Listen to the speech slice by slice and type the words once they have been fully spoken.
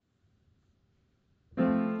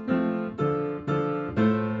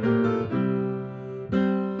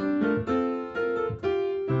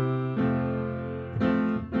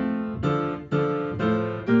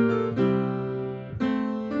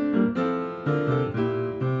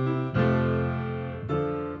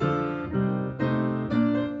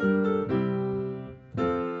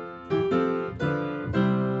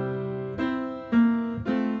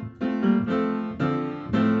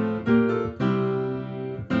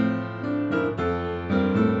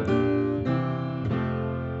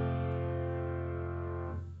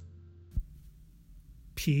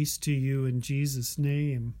Peace to you in Jesus'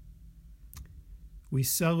 name. We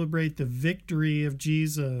celebrate the victory of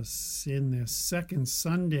Jesus in this second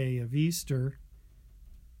Sunday of Easter.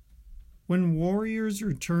 When warriors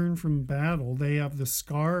return from battle, they have the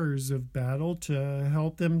scars of battle to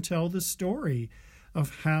help them tell the story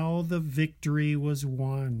of how the victory was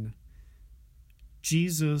won.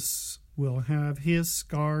 Jesus will have his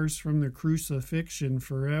scars from the crucifixion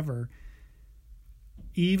forever.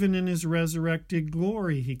 Even in his resurrected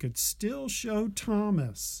glory, he could still show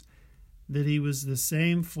Thomas that he was the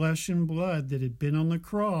same flesh and blood that had been on the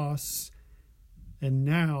cross and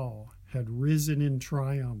now had risen in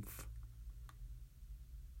triumph.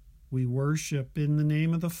 We worship in the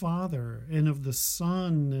name of the Father, and of the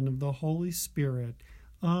Son, and of the Holy Spirit.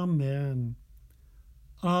 Amen.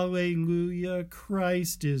 Alleluia,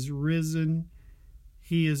 Christ is risen.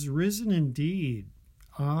 He is risen indeed.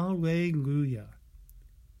 Alleluia.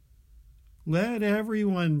 Let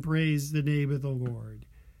everyone praise the name of the Lord,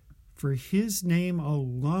 for his name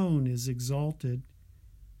alone is exalted.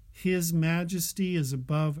 His majesty is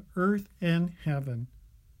above earth and heaven.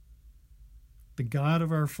 The God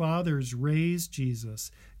of our fathers raised Jesus.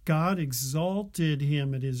 God exalted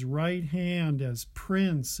him at his right hand as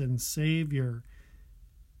Prince and Savior.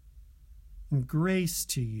 And grace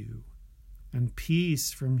to you, and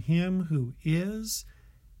peace from him who is,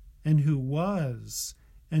 and who was,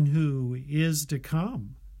 and who is to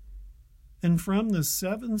come, and from the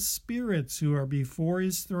seven spirits who are before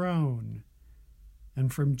his throne,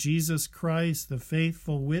 and from Jesus Christ, the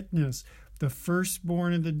faithful witness, the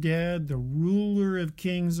firstborn of the dead, the ruler of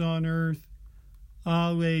kings on earth.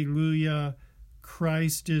 Alleluia,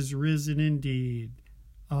 Christ is risen indeed.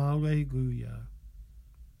 Alleluia.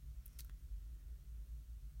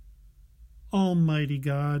 Almighty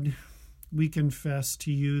God, we confess to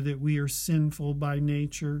you that we are sinful by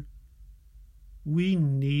nature. We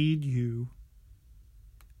need you.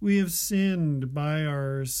 We have sinned by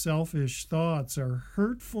our selfish thoughts, our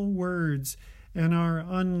hurtful words, and our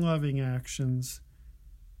unloving actions.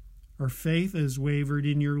 Our faith has wavered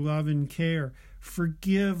in your love and care.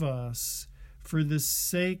 Forgive us for the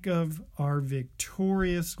sake of our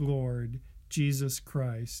victorious Lord, Jesus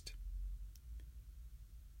Christ.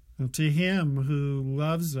 And to him who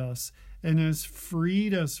loves us and has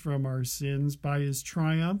freed us from our sins by his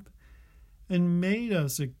triumph and made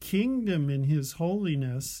us a kingdom in his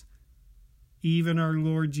holiness, even our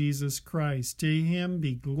Lord Jesus Christ, to him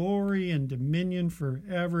be glory and dominion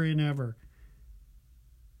forever and ever.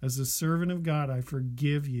 As a servant of God, I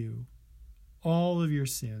forgive you all of your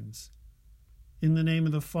sins. In the name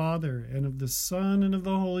of the Father, and of the Son, and of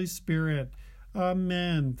the Holy Spirit.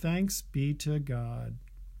 Amen. Thanks be to God.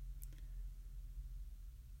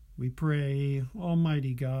 We pray,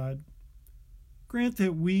 Almighty God, grant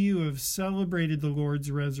that we who have celebrated the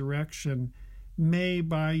Lord's resurrection may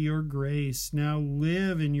by your grace now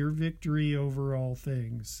live in your victory over all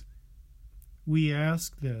things. We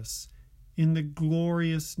ask this in the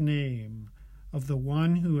glorious name of the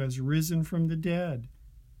one who has risen from the dead,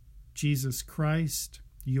 Jesus Christ,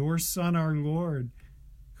 your Son, our Lord,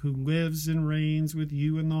 who lives and reigns with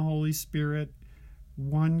you in the Holy Spirit,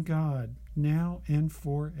 one God, now and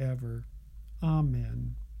forever.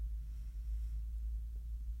 Amen.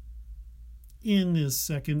 In this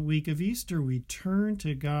second week of Easter, we turn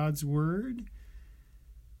to God's Word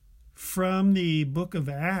from the book of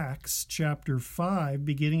Acts, chapter 5,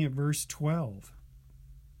 beginning at verse 12.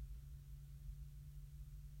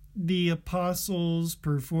 The apostles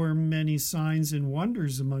performed many signs and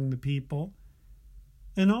wonders among the people,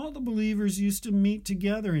 and all the believers used to meet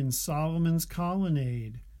together in Solomon's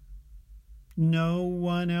colonnade. No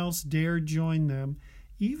one else dared join them,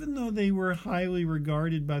 even though they were highly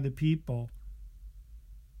regarded by the people.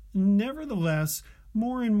 Nevertheless,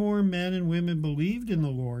 more and more men and women believed in the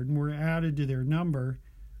Lord and were added to their number.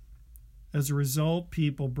 As a result,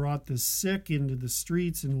 people brought the sick into the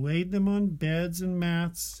streets and laid them on beds and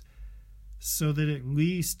mats, so that at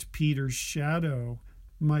least Peter's shadow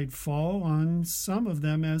might fall on some of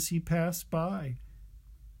them as he passed by.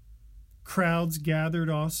 Crowds gathered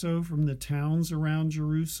also from the towns around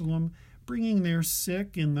Jerusalem, bringing their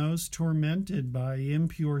sick and those tormented by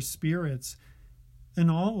impure spirits,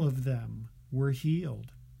 and all of them were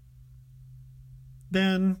healed.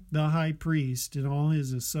 Then the high priest and all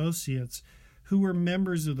his associates, who were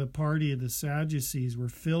members of the party of the Sadducees, were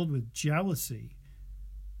filled with jealousy.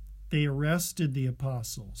 They arrested the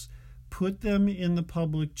apostles, put them in the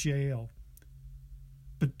public jail.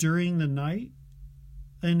 But during the night,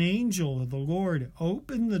 an angel of the Lord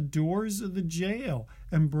opened the doors of the jail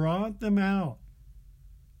and brought them out.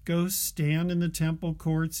 "Go stand in the temple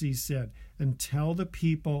courts," he said, and tell the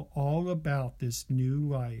people all about this new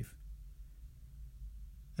life.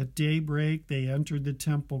 At daybreak, they entered the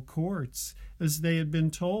temple courts, as they had been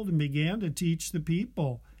told, and began to teach the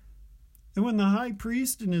people. And when the high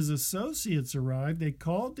priest and his associates arrived, they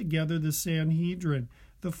called together the Sanhedrin,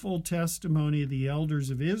 the full testimony of the elders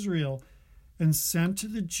of Israel, and sent to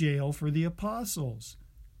the jail for the apostles.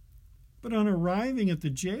 But on arriving at the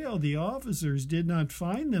jail, the officers did not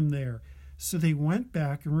find them there, so they went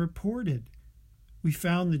back and reported. We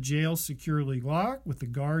found the jail securely locked, with the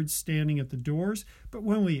guards standing at the doors, but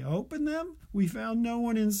when we opened them, we found no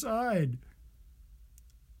one inside.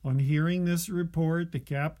 On hearing this report, the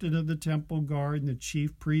captain of the temple guard and the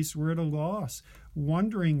chief priests were at a loss,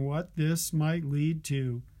 wondering what this might lead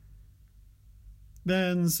to.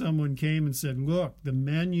 Then someone came and said, "Look, the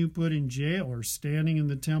men you put in jail are standing in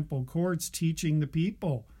the temple courts teaching the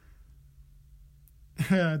people."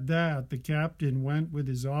 At that, the captain went with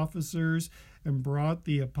his officers and brought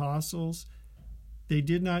the apostles. They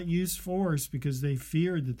did not use force because they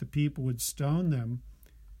feared that the people would stone them.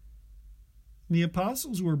 The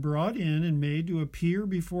apostles were brought in and made to appear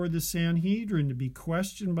before the Sanhedrin to be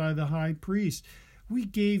questioned by the high priest. "We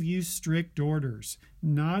gave you strict orders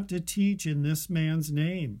not to teach in this man's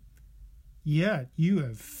name. Yet you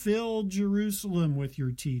have filled Jerusalem with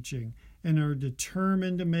your teaching and are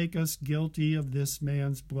determined to make us guilty of this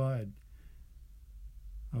man's blood."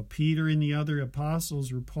 Peter and the other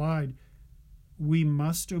apostles replied, "We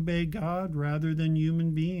must obey God rather than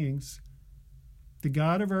human beings. The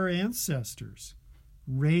God of our ancestors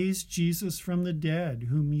raised Jesus from the dead,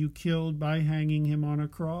 whom you killed by hanging him on a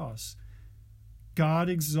cross. God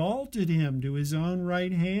exalted him to his own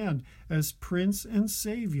right hand as Prince and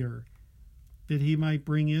Savior, that he might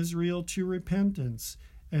bring Israel to repentance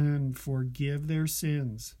and forgive their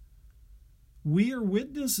sins. We are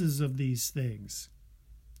witnesses of these things,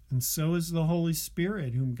 and so is the Holy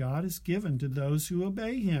Spirit, whom God has given to those who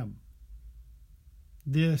obey him."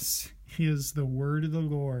 This is the word of the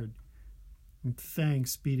Lord, and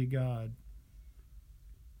thanks be to God.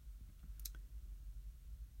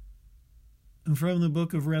 And from the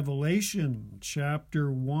book of Revelation,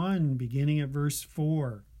 chapter 1, beginning at verse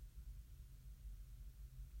 4.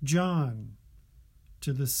 John,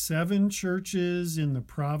 to the 7 churches in the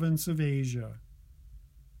province of Asia,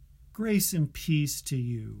 grace and peace to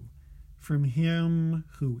you from him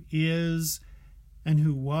who is, and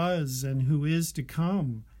who was, and who is to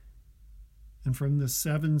come, and from the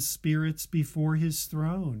 7 spirits before his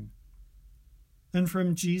throne, and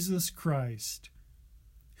from Jesus Christ,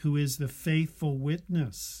 who is the faithful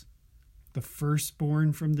witness, the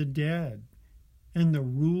firstborn from the dead, and the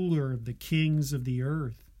ruler of the kings of the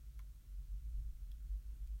earth.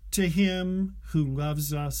 To him who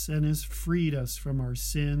loves us and has freed us from our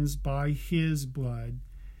sins by his blood,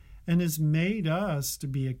 and has made us to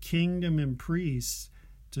be a kingdom and priests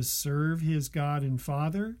to serve his God and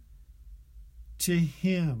Father, to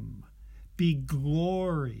him be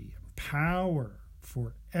glory and power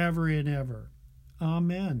forever and ever.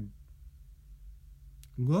 Amen.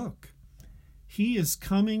 Look, he is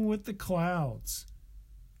coming with the clouds,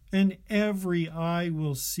 and every eye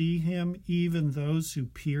will see him, even those who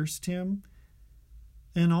pierced him,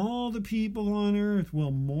 and all the people on earth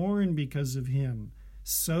will mourn because of him.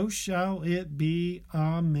 So shall it be.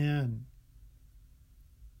 Amen.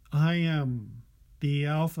 I am the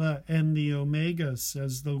Alpha and the Omega,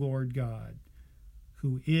 says the Lord God,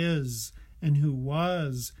 who is, and who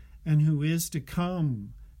was, and who is to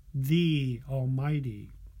come, the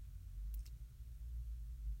Almighty.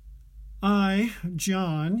 I,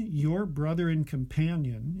 John, your brother and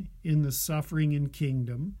companion in the suffering and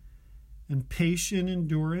kingdom and patient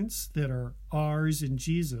endurance that are ours in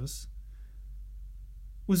Jesus,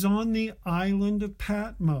 was on the island of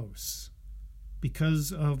Patmos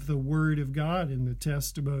because of the word of God and the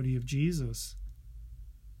testimony of Jesus.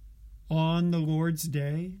 On the Lord's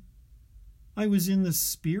day, I was in the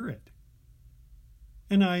Spirit,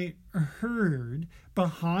 and I heard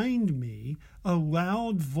behind me a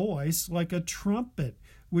loud voice like a trumpet,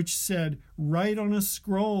 which said, "Write on a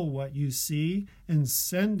scroll what you see and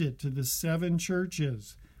send it to the 7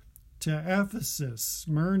 churches, to Ephesus,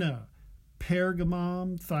 Smyrna,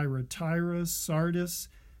 Pergamum, Thyatira, Sardis,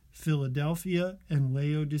 Philadelphia, and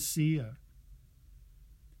Laodicea."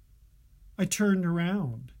 I turned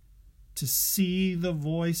around to see the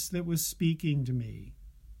voice that was speaking to me.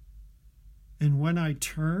 And when I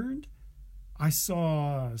turned, I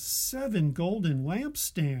saw 7 golden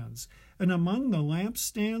lampstands, and among the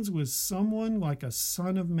lampstands was someone like a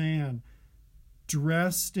son of man,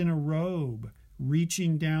 dressed in a robe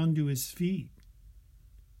reaching down to his feet.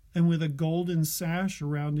 and with a golden sash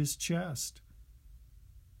around his chest.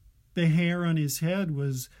 The hair on his head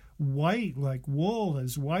was white like wool,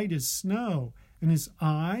 as white as snow, and his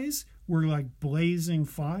eyes were like blazing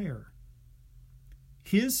fire.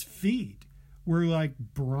 His feet were like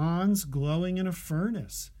bronze glowing in a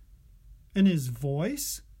furnace, and his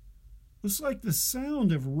voice was like the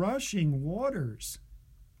sound of rushing waters.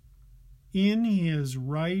 In his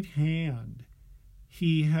right hand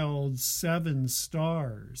he held 7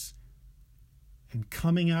 stars, and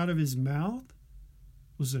coming out of his mouth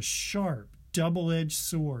was a sharp, double-edged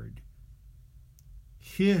sword.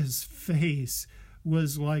 His face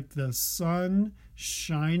was like the sun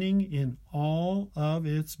shining in all of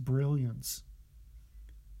its brilliance.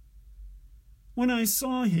 When I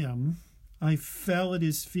saw him, I fell at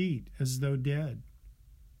his feet as though dead.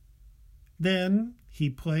 Then he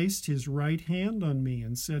placed his right hand on me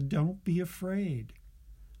and said, "Don't be afraid.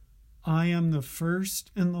 I am the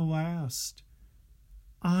first and the last.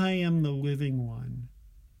 I am the living one.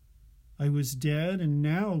 I was dead, and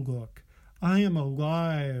now look, I am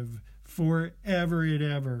alive forever and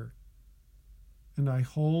ever. And I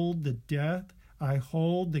hold the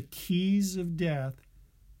keys of death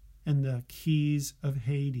and the keys of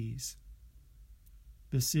Hades."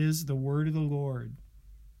 This is the word of the Lord,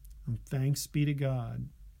 and thanks be to God.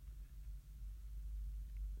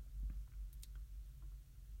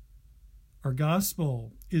 Our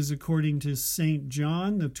gospel is according to St.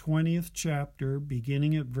 John, the 20th chapter,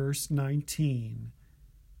 beginning at verse 19.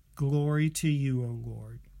 Glory to you, O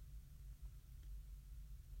Lord.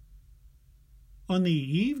 On the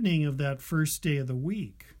evening of that first day of the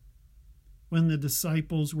week, when the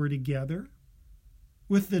disciples were together,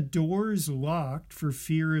 with the doors locked for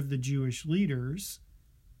fear of the Jewish leaders,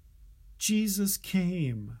 Jesus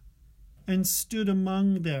came and stood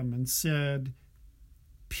among them and said,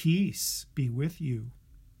 "Peace be with you."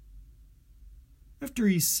 After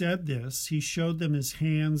he said this, he showed them his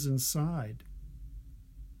hands and side.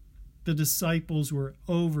 The disciples were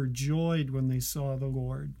overjoyed when they saw the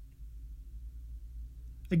Lord.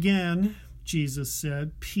 Again, Jesus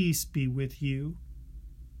said, "Peace be with you.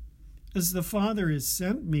 As the Father has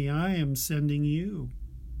sent me, I am sending you."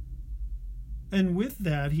 And with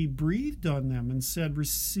that, he breathed on them and said,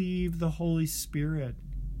 "Receive the Holy Spirit.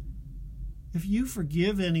 If you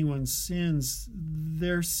forgive anyone's sins,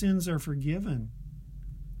 their sins are forgiven.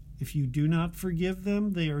 If you do not forgive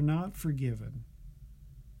them, they are not forgiven."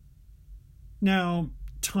 Now,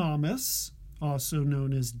 Thomas, also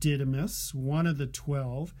known as Didymus, one of the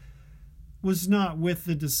 12, was not with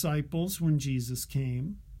the disciples when Jesus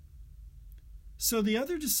came. So the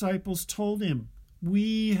other disciples told him,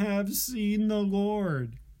 "We have seen the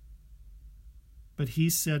Lord." But he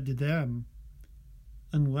said to them,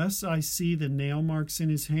 "Unless I see the nail marks in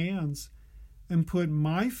his hands, and put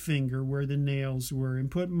my finger where the nails were, and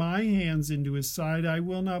put my hands into his side, I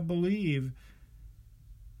will not believe."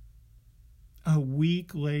 A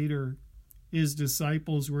week later, his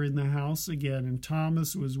disciples were in the house again, and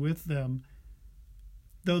Thomas was with them.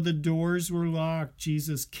 Though the doors were locked,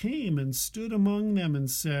 Jesus came and stood among them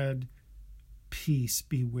and said, "Peace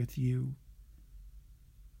be with you."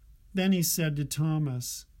 Then he said to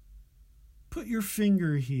Thomas, "Put your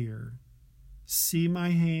finger here. See my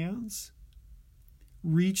hands?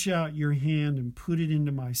 Reach out your hand and put it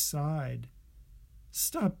into my side.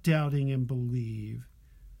 Stop doubting and believe."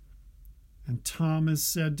 And Thomas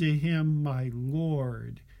said to him, "My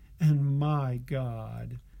Lord and my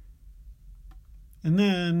God." And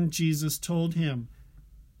then Jesus told him,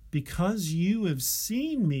 "Because you have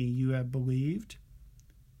seen me, you have believed.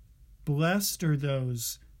 Blessed are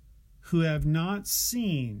those who have not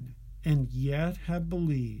seen and yet have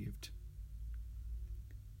believed."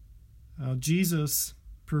 Jesus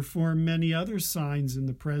performed many other signs in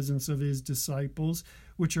the presence of his disciples,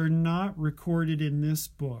 which are not recorded in this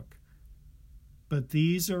book. But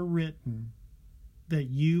these are written that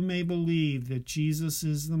you may believe that Jesus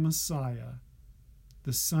is the Messiah,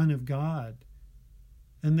 the Son of God,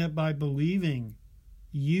 and that by believing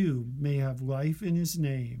you may have life in his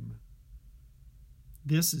name.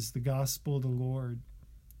 This is the gospel of the Lord,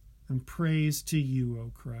 and praise to you,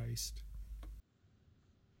 O Christ.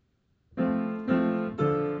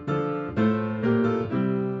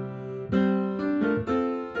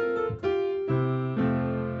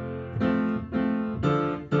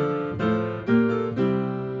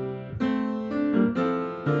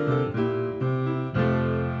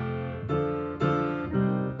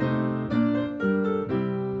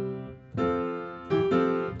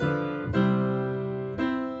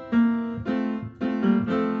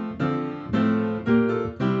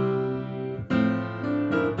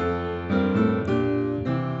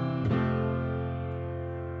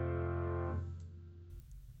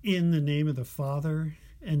 In the name of the Father,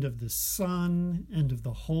 and of the Son, and of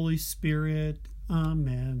the Holy Spirit.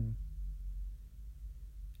 Amen.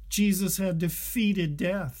 Jesus had defeated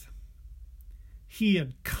death. He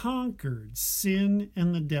had conquered sin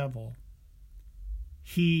and the devil.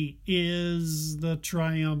 He is the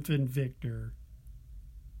triumphant victor.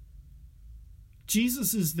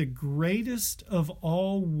 Jesus is the greatest of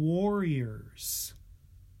all warriors,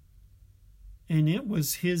 and it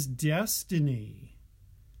was his destiny.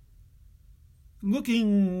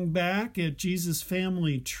 Looking back at Jesus'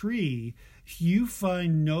 family tree, you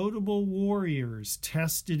find notable warriors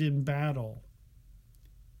tested in battle.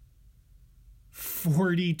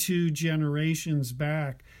 42 generations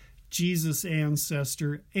back, Jesus'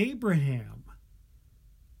 ancestor Abraham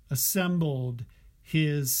assembled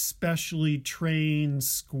his specially trained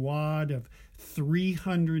squad of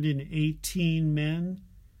 318 men.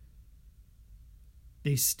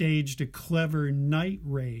 They staged a clever night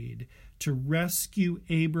raid to rescue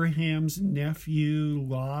Abraham's nephew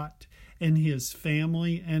Lot and his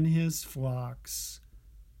family and his flocks.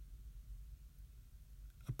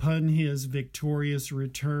 Upon his victorious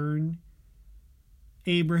return,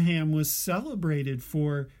 Abraham was celebrated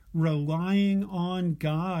for relying on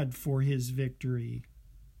God for his victory.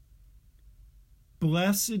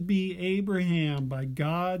 Blessed be Abraham by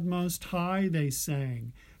God Most High, they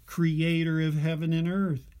sang, creator of heaven and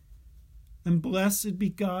earth. And blessed be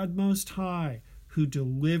God Most High, who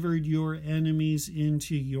delivered your enemies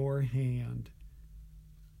into your hand.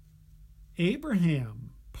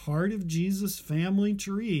 Abraham, part of Jesus' family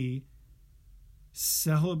tree,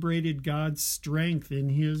 celebrated God's strength in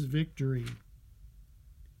his victory.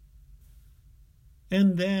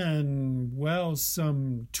 And then,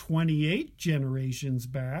 some 28 generations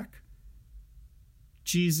back,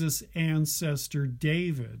 Jesus' ancestor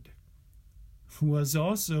David was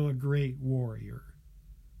also a great warrior.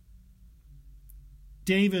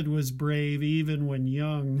 David was brave even when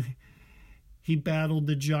young. He battled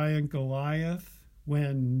the giant Goliath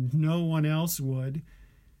when no one else would,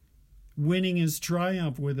 winning his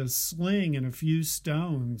triumph with a sling and a few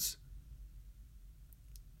stones.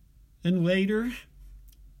 And later,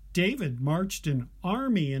 David marched an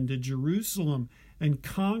army into Jerusalem and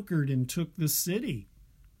conquered and took the city.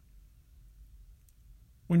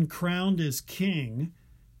 When crowned as king,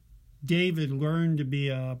 David learned to be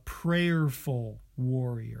a prayerful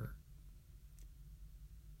warrior.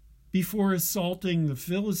 Before assaulting the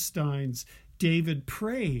Philistines, David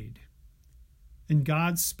prayed, and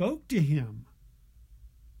God spoke to him.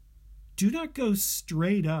 Do not go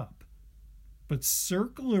straight up, but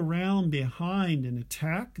circle around behind and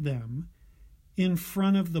attack them in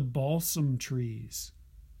front of the balsam trees.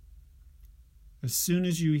 As soon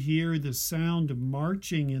as you hear the sound of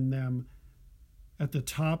marching in them at the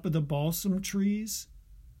top of the balsam trees,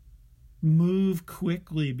 move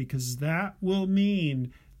quickly, because that will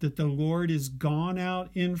mean that the Lord has gone out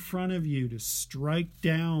in front of you to strike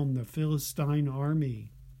down the Philistine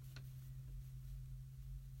army.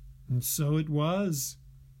 And so it was.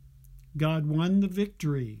 God won the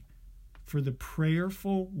victory for the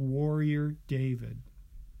prayerful warrior David.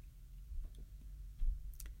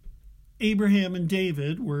 Abraham and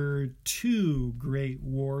David were two great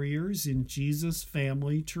warriors in Jesus'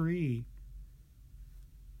 family tree.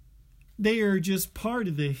 They are just part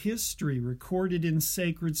of the history recorded in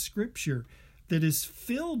sacred scripture that is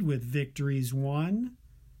filled with victories won.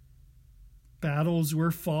 Battles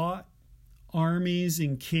were fought, armies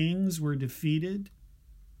and kings were defeated.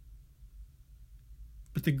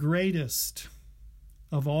 But the greatest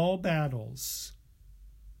of all battles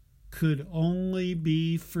could only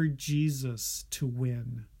be for Jesus to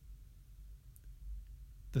win.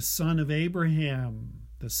 The son of Abraham,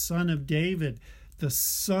 the son of David, the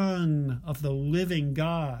Son of the living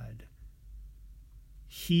God,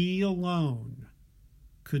 he alone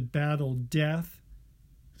could battle death,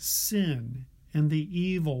 sin, and the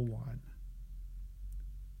evil one.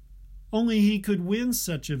 Only he could win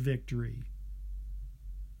such a victory.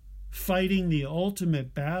 Fighting the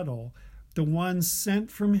ultimate battle, the one sent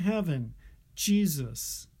from heaven,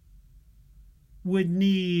 Jesus, would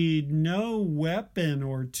need no weapon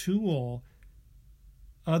or tool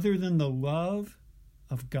other than the love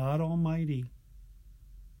of God Almighty.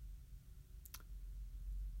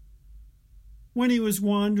 When he was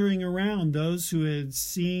wandering around, those who had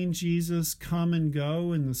seen Jesus come and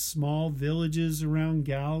go in the small villages around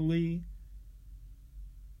Galilee,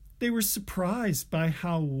 they were surprised by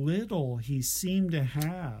how little he seemed to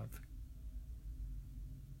have.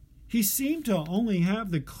 He seemed to only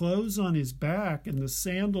have the clothes on his back and the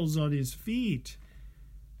sandals on his feet.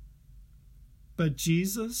 But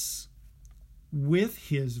Jesus with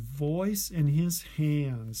his voice and his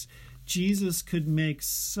hands, Jesus could make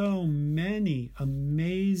so many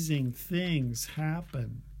amazing things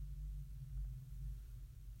happen.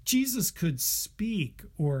 Jesus could speak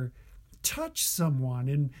or touch someone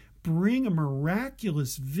and bring a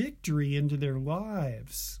miraculous victory into their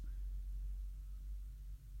lives.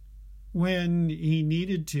 When he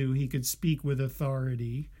needed to, he could speak with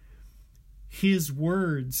authority. His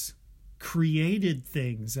words created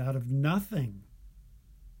things out of nothing.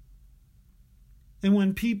 And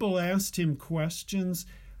when people asked him questions,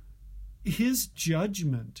 his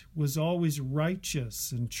judgment was always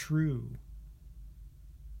righteous and true.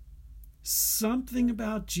 Something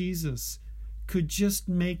about Jesus could just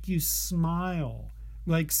make you smile,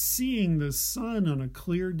 like seeing the sun on a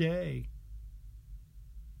clear day.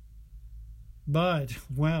 But,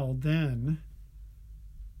 well, then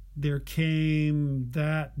there came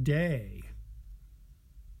that day.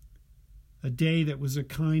 A day that was a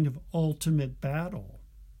kind of ultimate battle.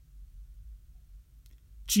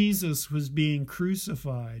 Jesus was being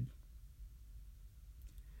crucified.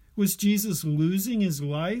 Was Jesus losing his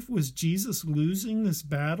life? Was Jesus losing this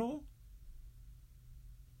battle?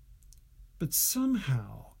 But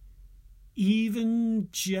somehow, even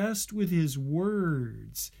just with his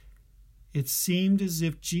words, it seemed as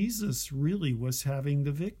if Jesus really was having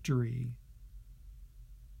the victory.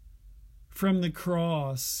 From the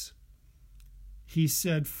cross, he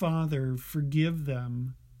said, "Father, forgive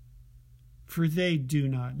them, for they do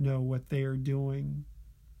not know what they are doing."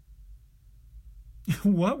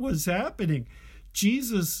 What was happening?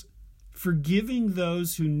 Jesus forgiving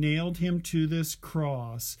those who nailed him to this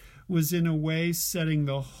cross was in a way setting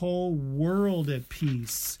the whole world at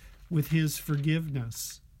peace with his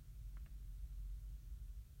forgiveness.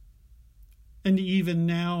 And even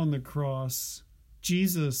now on the cross,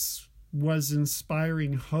 Jesus was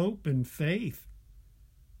inspiring hope and faith.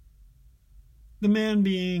 The man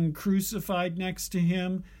being crucified next to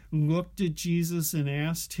him looked at Jesus and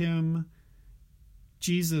asked him,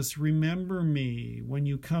 "Jesus, remember me when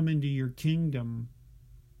you come into your kingdom."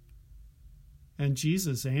 And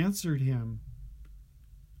Jesus answered him,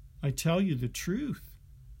 "I tell you the truth.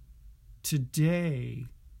 Today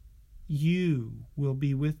you will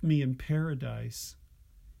be with me in paradise."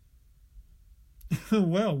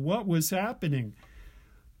 Well, what was happening?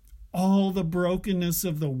 All the brokenness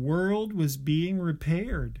of the world was being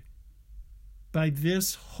repaired by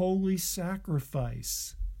this holy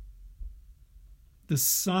sacrifice. The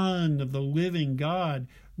Son of the living God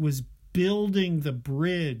was building the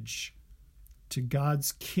bridge to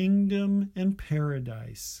God's kingdom and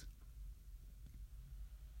paradise.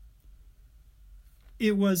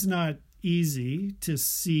 It was not easy to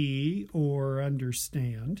see or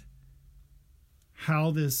understand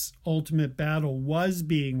how this ultimate battle was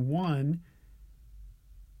being won,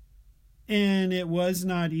 and it was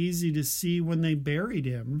not easy to see when they buried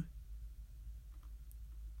him.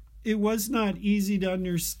 It was not easy to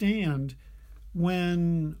understand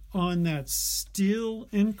when, on that still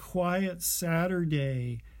and quiet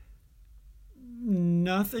Saturday,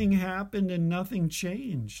 nothing happened and nothing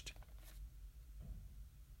changed.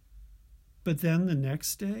 But then the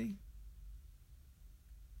next day,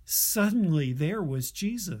 suddenly there was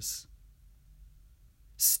Jesus,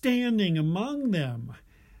 standing among them.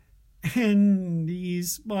 And he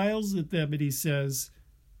smiles at them and he says,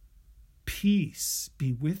 "Peace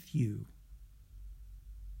be with you."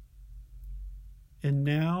 And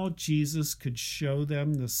now Jesus could show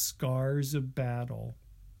them the scars of battle.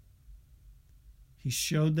 He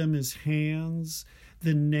showed them his hands.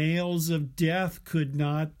 The nails of death could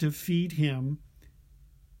not defeat him.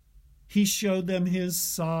 He showed them his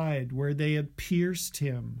side where they had pierced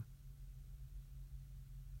him.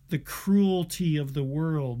 The cruelty of the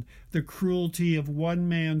world, the cruelty of one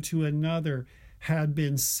man to another, had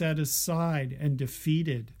been set aside and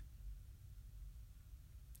defeated.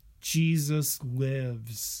 Jesus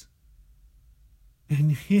lives.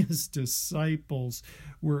 And his disciples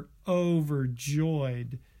were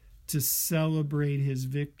overjoyed to celebrate his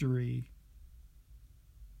victory.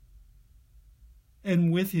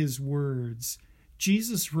 And with his words,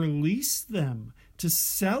 Jesus released them to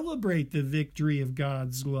celebrate the victory of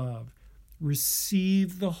God's love.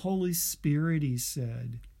 "Receive the Holy Spirit," he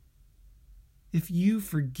said. "If you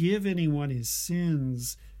forgive anyone his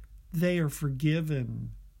sins, they are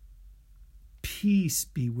forgiven. Peace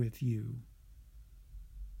be with you."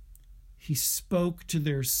 He spoke to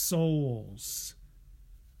their souls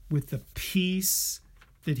with the peace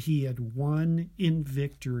that he had won in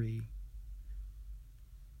victory.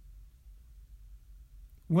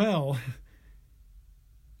 Well,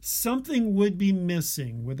 Something would be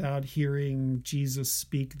missing without hearing Jesus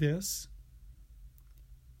speak this.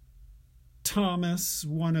 Thomas,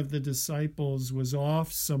 one of the disciples, was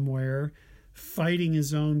off somewhere fighting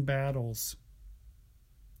his own battles.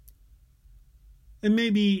 And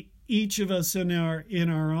maybe each of us in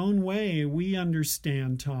our own way, we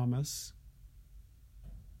understand Thomas.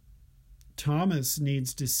 Thomas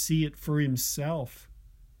needs to see it for himself.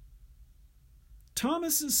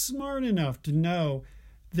 Thomas is smart enough to know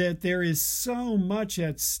that there is so much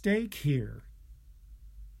at stake here.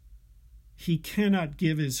 He cannot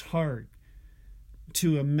give his heart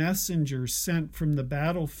to a messenger sent from the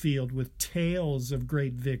battlefield with tales of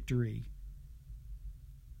great victory.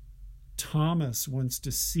 Thomas wants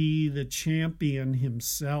to see the champion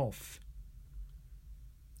himself.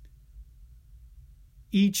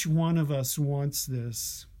 Each one of us wants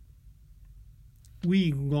this.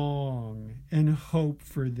 We long and hope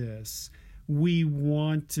for this. We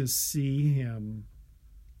want to see him.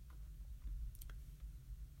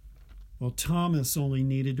 Well, Thomas only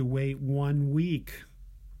needed to wait 1 week.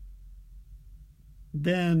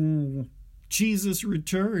 Then Jesus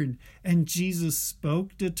returned, and Jesus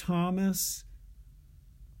spoke to Thomas,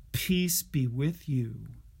 "Peace be with you."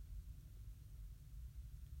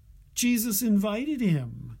 Jesus invited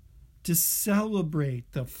him to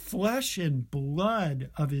celebrate the flesh and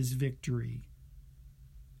blood of his victory.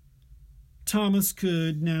 Thomas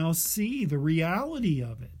could now see the reality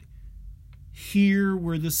of it. Here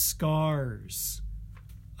were the scars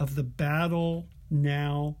of the battle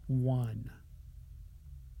now won.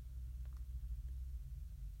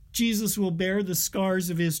 Jesus will bear the scars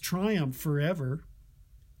of his triumph forever.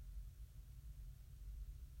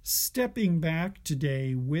 Stepping back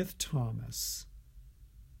today with Thomas,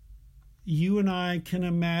 you and I can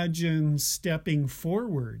imagine stepping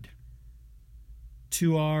forward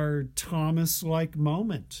to our Thomas-like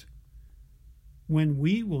moment when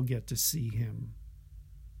we will get to see him.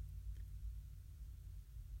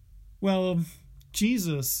 Well,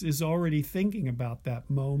 Jesus is already thinking about that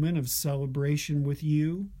moment of celebration with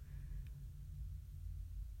you.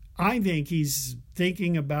 I think he's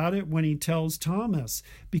thinking about it when he tells Thomas,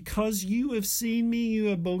 "Because you have seen me, you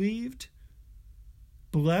have believed.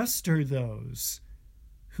 Blessed are those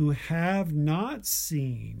who have not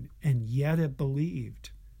seen and yet have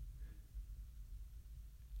believed."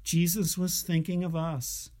 Jesus was thinking of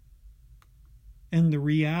us and the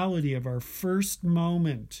reality of our first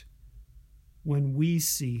moment when we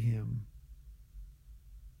see him.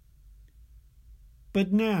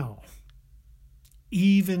 But now,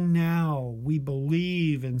 even now, we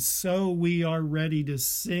believe, and so we are ready to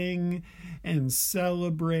sing and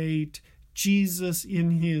celebrate Jesus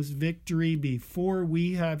in his victory before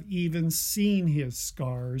we have even seen his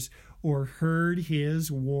scars or heard his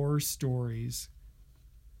war stories.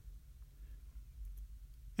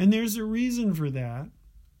 And there's a reason for that.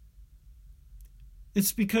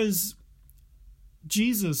 It's because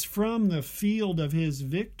Jesus, from the field of his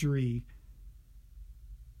victory,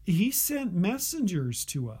 he sent messengers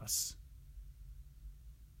to us.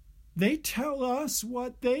 They tell us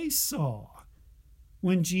what they saw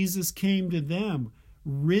when Jesus came to them,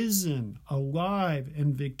 risen, alive,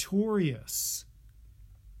 and victorious.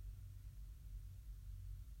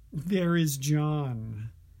 There is John,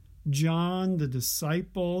 the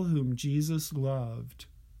disciple whom Jesus loved.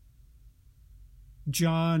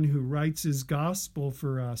 John, who writes his gospel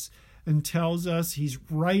for us and tells us he's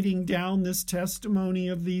writing down this testimony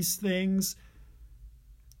of these things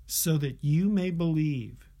so that you may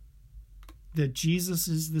believe that Jesus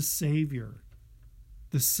is the Savior,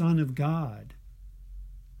 the Son of God.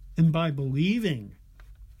 And by believing,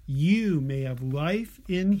 you may have life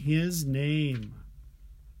in his name.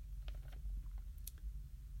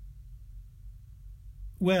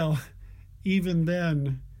 Well, even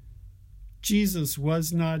then, Jesus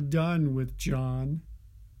was not done with John.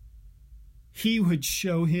 He would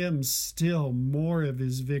show him still more of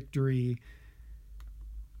his victory.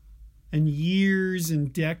 And years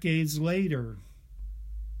and decades later,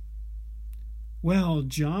 well,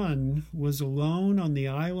 John was alone on the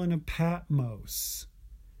island of Patmos.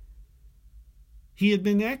 He had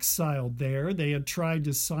been exiled there. They had tried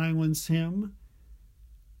to silence him.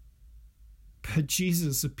 But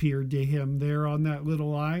Jesus appeared to him there on that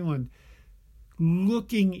little island,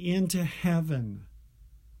 looking into heaven.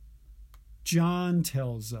 John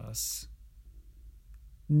tells us,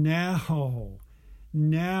 now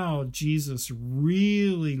Jesus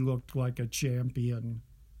really looked like a champion.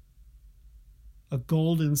 A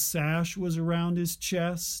golden sash was around his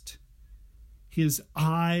chest. His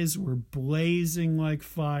eyes were blazing like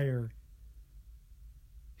fire.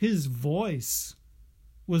 His voice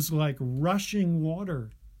was like rushing water.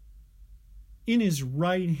 In his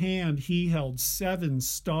right hand he held 7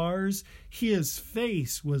 stars. His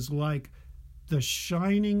face was like the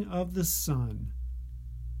shining of the sun.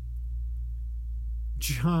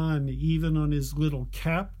 John, even on his little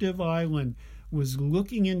captive island, was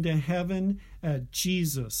looking into heaven at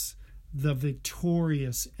Jesus, the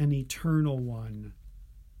victorious and eternal one.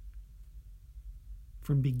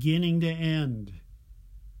 From beginning to end,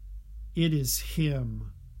 it is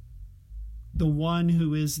him, the one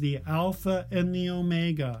who is the Alpha and the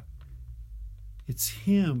Omega. It's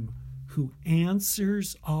him who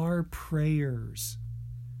answers our prayers.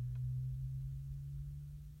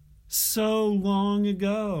 So long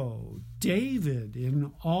ago, David,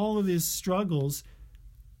 in all of his struggles,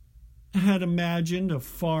 had imagined a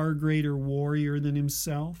far greater warrior than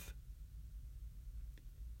himself.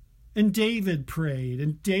 And David prayed,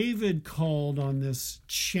 and David called on this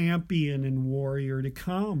champion and warrior to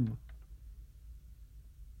come.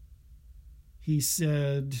 He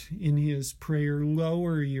said in his prayer,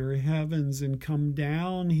 "Lower your heavens and come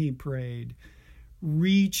down," he prayed.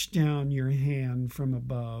 "Reach down your hand from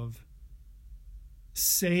above.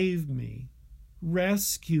 Save me.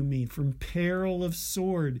 Rescue me from peril of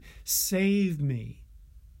sword. Save me."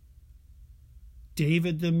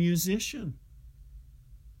 David the musician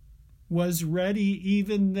was ready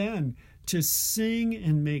even then to sing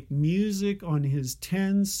and make music on his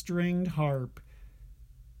 10-stringed harp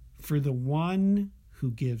for the one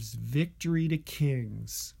who gives victory to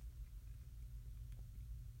kings.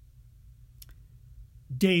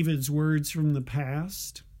 David's words from the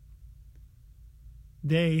past,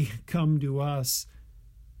 they come to us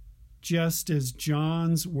just as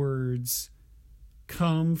John's words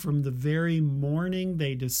come from the very morning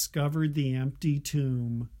they discovered the empty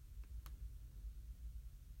tomb.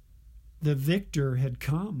 The victor had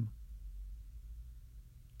come.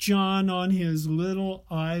 John on his little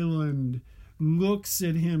island looks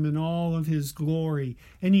at him in all of his glory,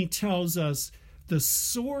 and he tells us the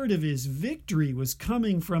sword of his victory was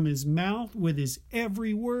coming from his mouth with his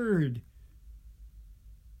every word.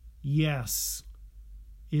 Yes,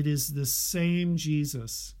 it is the same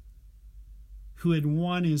Jesus who had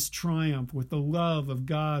won his triumph with the love of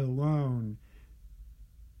God alone,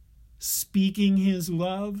 speaking his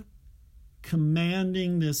love,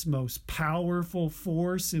 commanding this most powerful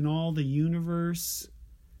force in all the universe,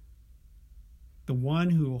 the one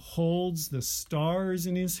who holds the stars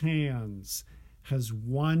in his hands has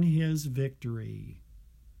won his victory.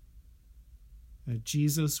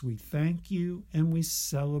 Jesus, we thank you and we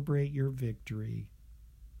celebrate your victory.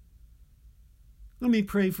 Let me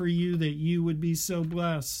pray for you that you would be so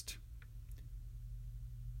blessed.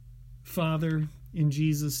 Father, in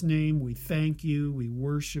Jesus' name, we thank you, we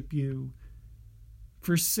worship you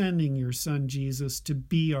for sending your Son Jesus to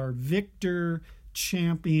be our victor,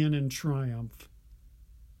 champion, and triumph.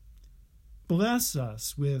 Bless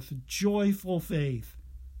us with joyful faith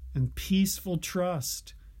and peaceful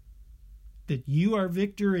trust that you are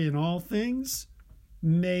victor in all things.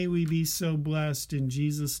 May we be so blessed in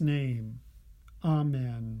Jesus' name.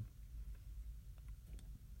 Amen.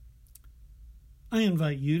 I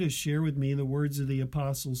invite you to share with me the words of the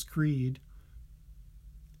Apostles' Creed.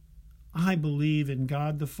 I believe in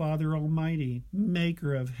God the Father Almighty,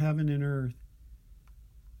 maker of heaven and earth,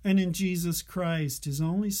 and in Jesus Christ, his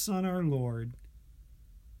only Son, our Lord,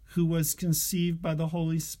 who was conceived by the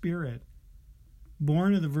Holy Spirit,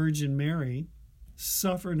 born of the Virgin Mary,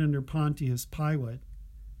 suffered under Pontius Pilate,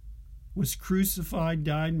 was crucified,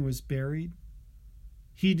 died, and was buried.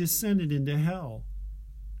 He descended into hell.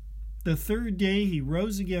 The third day he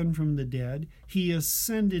rose again from the dead. He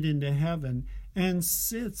ascended into heaven and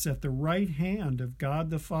sits at the right hand of God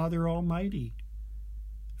the Father Almighty.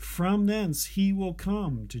 From thence he will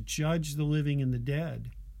come to judge the living and the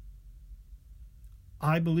dead.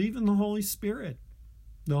 I believe in the Holy Spirit,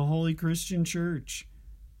 the Holy Christian Church,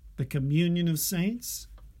 the communion of saints,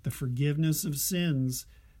 the forgiveness of sins,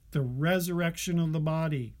 the resurrection of the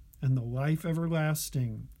body, and the life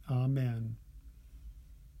everlasting. Amen.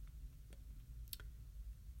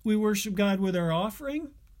 We worship God with our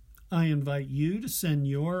offering. I invite you to send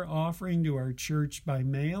your offering to our church by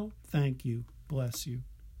mail. Thank you. Bless you.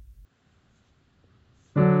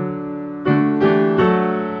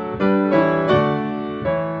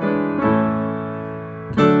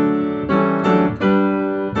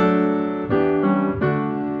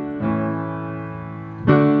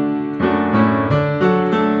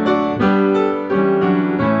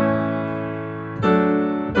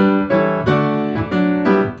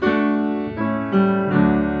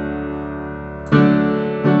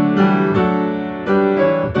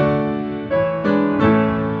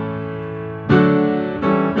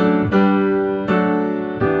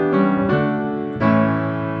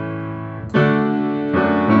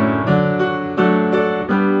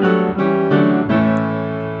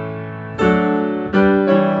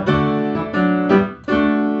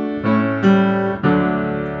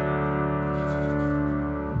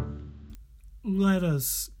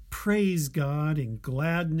 praise God in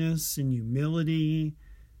gladness and humility,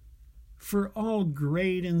 for all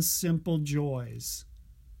great and simple joys,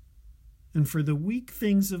 and for the weak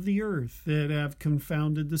things of the earth that have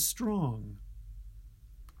confounded the strong,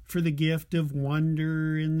 for the gift of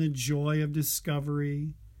wonder and the joy of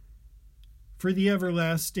discovery, for the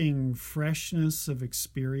everlasting freshness of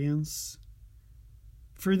experience,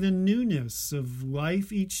 for the newness of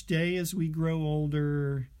life each day as we grow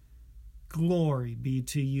older. Glory be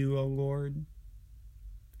to you, O Lord.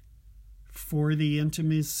 For the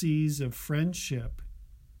intimacies of friendship,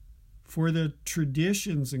 for the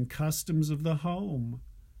traditions and customs of the home,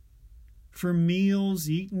 for meals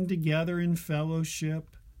eaten together in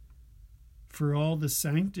fellowship, for all the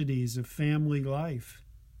sanctities of family life,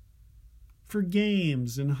 for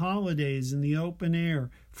games and holidays in the open air,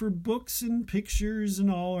 for books and pictures and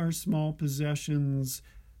all our small possessions.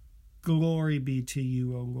 Glory be to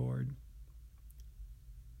you, O Lord.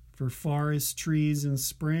 For forest trees in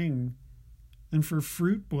spring, and for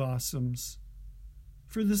fruit blossoms,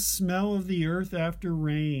 for the smell of the earth after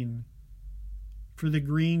rain, for the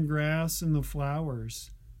green grass and the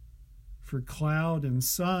flowers, for cloud and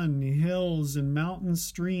sun, hills and mountain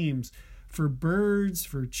streams, for birds,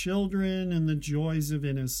 for children and the joys of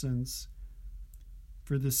innocence,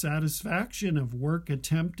 for the satisfaction of work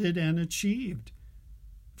attempted and achieved,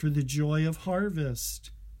 for the joy of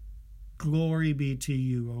harvest. Glory be to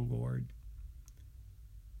you, O Lord.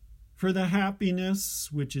 For the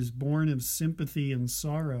happiness which is born of sympathy and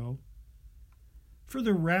sorrow, for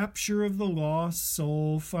the rapture of the lost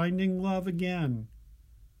soul finding love again,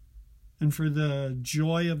 and for the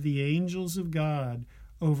joy of the angels of God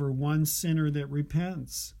over one sinner that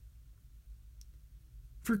repents,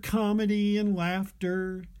 for comedy and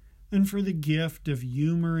laughter, and for the gift of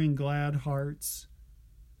humor and glad hearts,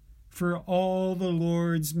 for all the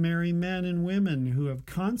Lord's merry men and women who have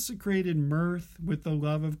consecrated mirth with the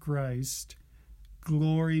love of Christ.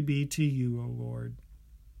 Glory be to you, O Lord.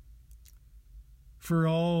 For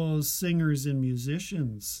all singers and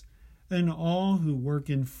musicians, and all who work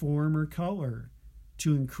in form or color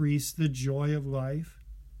to increase the joy of life,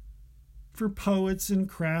 for poets and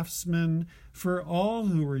craftsmen, for all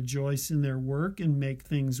who rejoice in their work and make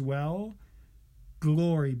things well.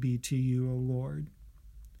 Glory be to you, O Lord.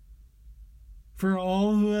 For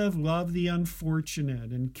all who have loved the unfortunate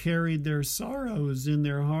and carried their sorrows in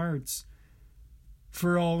their hearts,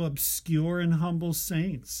 for all obscure and humble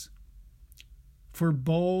saints, for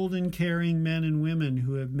bold and caring men and women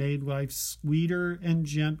who have made life sweeter and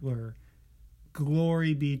gentler.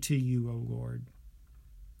 Glory be to you, O Lord.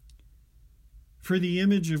 For the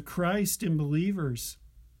image of Christ in believers,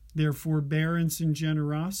 their forbearance and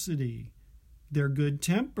generosity, their good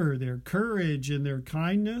temper, their courage, and their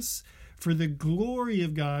kindness, for the glory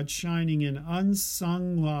of God shining in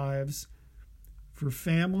unsung lives, for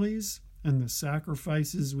families and the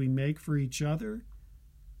sacrifices we make for each other.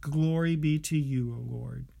 Glory be to you, O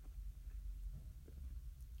Lord.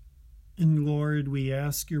 And Lord, we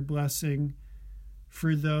ask your blessing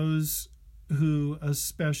for those who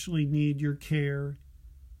especially need your care.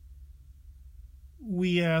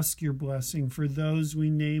 We ask your blessing for those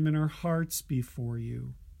we name in our hearts before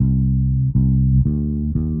you.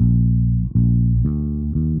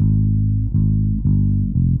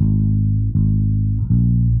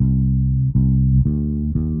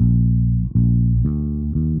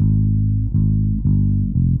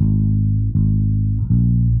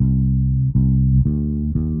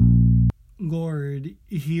 Lord,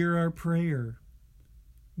 hear our prayer.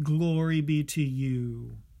 Glory be to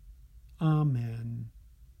you. Amen.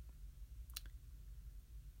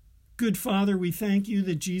 Good Father, we thank you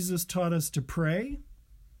that Jesus taught us to pray.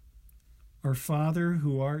 Our Father,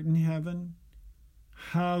 who art in heaven,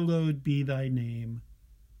 hallowed be thy name.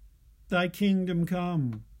 Thy kingdom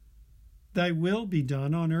come. Thy will be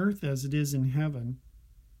done on earth as it is in heaven.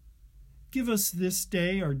 Give us this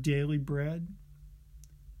day our daily bread,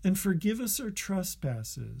 and forgive us our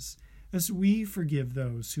trespasses, as we forgive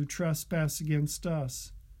those who trespass against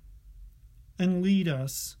us. And lead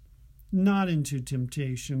us not into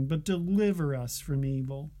temptation, but deliver us from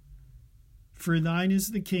evil. For thine is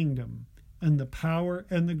the kingdom, and the power,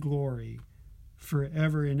 and the glory,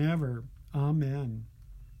 forever and ever. Amen.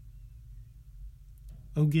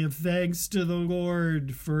 O give thanks to the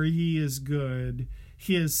Lord, for he is good.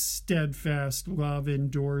 His steadfast love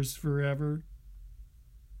endures forever.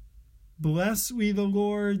 Bless we the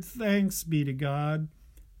Lord, thanks be to God.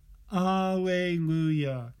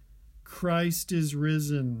 Alleluia. Christ is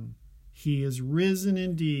risen. He is risen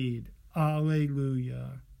indeed.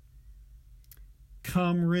 Alleluia.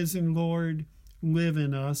 Come, risen Lord, live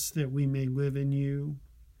in us that we may live in you.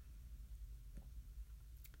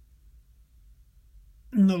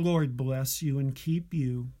 And the Lord bless you and keep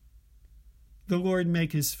you. The Lord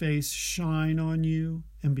make his face shine on you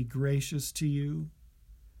and be gracious to you.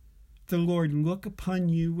 The Lord look upon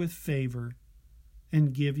you with favor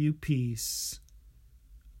and give you peace.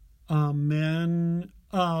 Amen.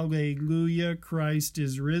 Alleluia. Christ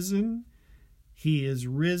is risen. He is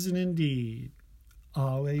risen indeed.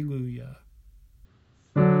 Alleluia.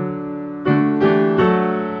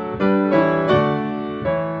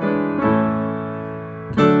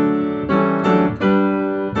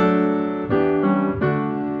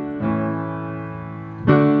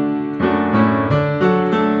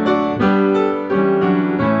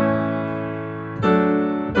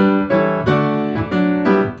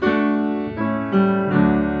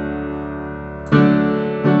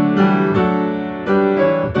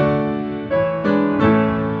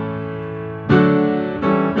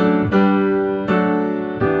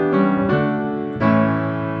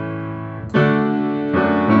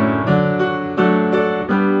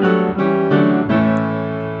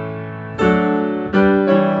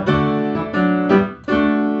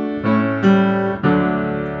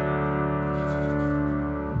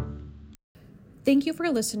 Thank you for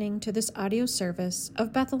listening to this audio service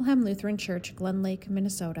of Bethlehem Lutheran Church, Glen Lake,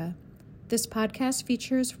 Minnesota. This podcast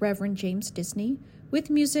features Reverend James Disney with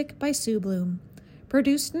music by Sue Bloom,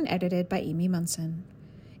 produced and edited by Amy Munson.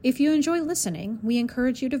 If you enjoy listening, we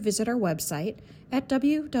encourage you to visit our website at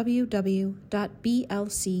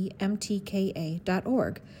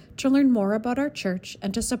www.blcmtka.org to learn more about our church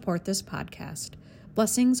and to support this podcast.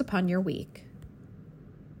 Blessings upon your week.